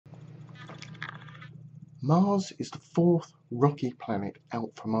Mars is the fourth rocky planet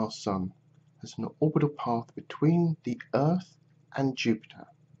out from our Sun, has an orbital path between the Earth and Jupiter.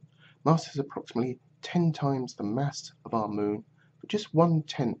 Mars has approximately 10 times the mass of our Moon, but just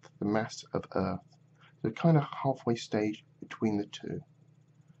 1/10 the mass of Earth, so kind of halfway stage between the two.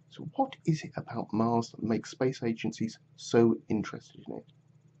 So what is it about Mars that makes space agencies so interested in it?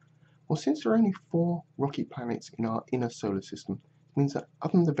 Well, since there are only 4 rocky planets in our inner solar system, it means that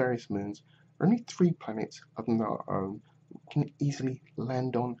other than the various moons, there are only 3 planets other than our own we can easily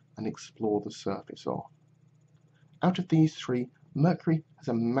land on and explore the surface of. Out of these 3, Mercury has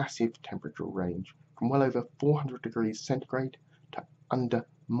a massive temperature range from well over 400 degrees centigrade to under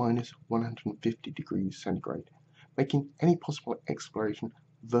minus 150 degrees centigrade, making any possible exploration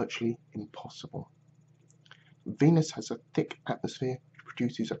virtually impossible. Venus has a thick atmosphere which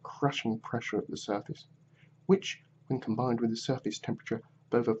produces a crushing pressure at the surface, which, when combined with a surface temperature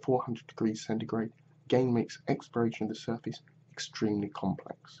of over 400 degrees centigrade, again makes exploration of the surface extremely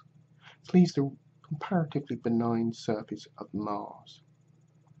complex. This leaves the comparatively benign surface of Mars.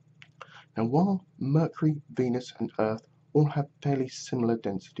 Now, while Mercury, Venus and Earth all have fairly similar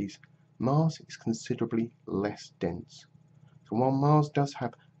densities, Mars is considerably less dense. So while Mars does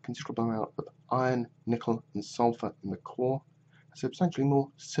have a considerable amount of iron, nickel and sulfur in the core, has substantially more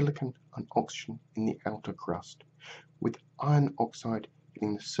silicon and oxygen in the outer crust, with iron oxide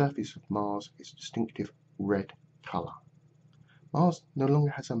giving the surface of Mars its distinctive red colour. Mars no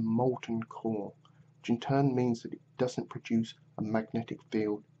longer has a molten core, which in turn means that it doesn't produce a magnetic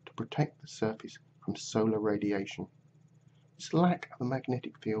field to protect the surface from solar radiation. This lack of a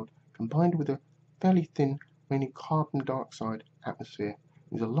magnetic field, combined with a fairly thin, mainly carbon dioxide atmosphere,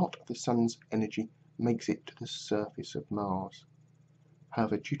 means a lot of the Sun's energy makes it to the surface of Mars.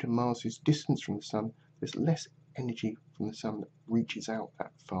 However, due to Mars's distance from the Sun, there's less energy from the Sun that reaches out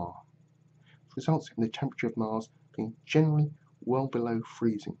that far. This results in the temperature of Mars being generally well below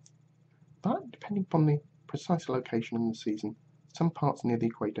freezing. But depending upon the precise location and the season, some parts near the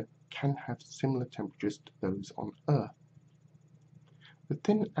equator can have similar temperatures to those on Earth. The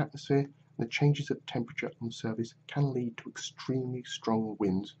thin atmosphere and the changes of temperature on the surface can lead to extremely strong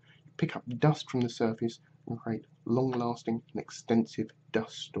winds, pick up dust from the surface and create long-lasting and extensive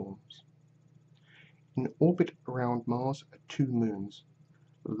dust storms. In orbit around Mars are 2 moons,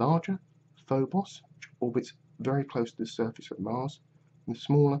 the larger Phobos, which orbits very close to the surface of Mars, and the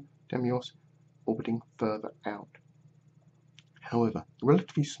smaller Deimos, orbiting further out. However, the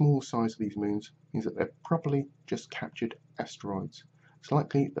relatively small size of these moons means that they're probably just captured asteroids. It's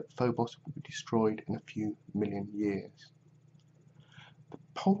likely that Phobos will be destroyed in a few million years. The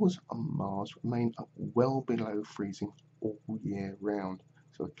poles on Mars remain well below freezing all year round,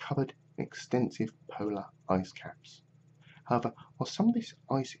 so are covered in extensive polar ice caps. However, while some of this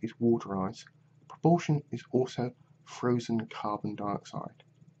ice is water ice, a proportion is also frozen carbon dioxide.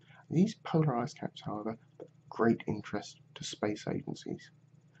 These polar ice caps, however, are of great interest to space agencies.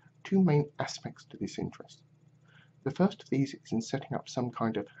 2 main aspects to this interest. The first of these is in setting up some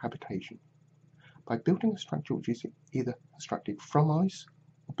kind of habitation. By building a structure which is either constructed from ice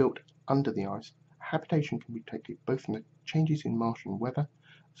or built under the ice, a habitation can be protected both from the changes in Martian weather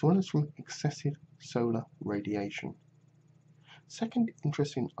as well as from excessive solar radiation. Second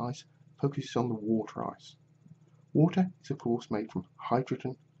interest in ice focuses on the water ice. Water is of course made from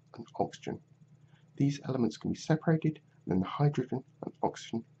hydrogen and oxygen. These elements can be separated, and then the hydrogen and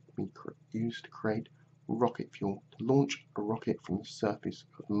oxygen can be used to create rocket fuel to launch a rocket from the surface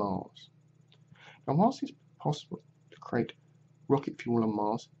of Mars. Now, whilst it's possible to create rocket fuel on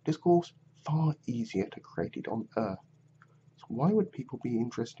Mars, it is of course far easier to create it on Earth. So why would people be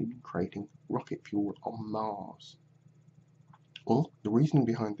interested in creating rocket fuel on Mars? Well, the reasoning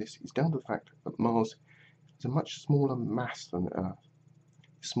behind this is down to the fact that Mars has a much smaller mass than Earth.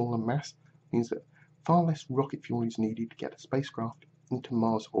 The smaller mass means that far less rocket fuel is needed to get a spacecraft into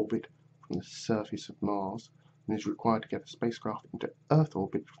Mars orbit from the surface of Mars than is required to get a spacecraft into Earth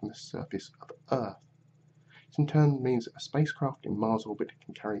orbit from the surface of Earth. This in turn means that a spacecraft in Mars orbit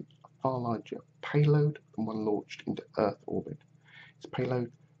can carry a far larger payload than one launched into Earth orbit. Its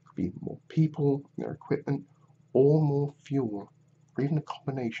payload could be more people, their equipment, or more fuel, or even a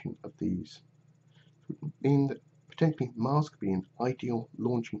combination of these. It would mean that potentially Mars could be an ideal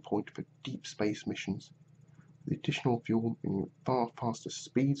launching point for deep space missions. The additional fuel meaning far faster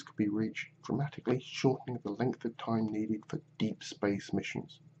speeds could be reached, dramatically shortening the length of time needed for deep space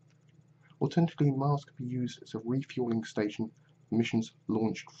missions. Alternatively, Mars could be used as a refueling station for missions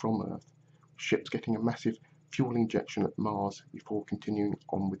launched from Earth, with ships getting a massive fuel injection at Mars before continuing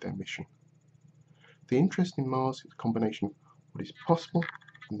on with their mission. The interest in Mars is a combination of what is possible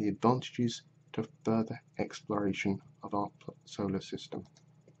and the advantages to further exploration of our solar system.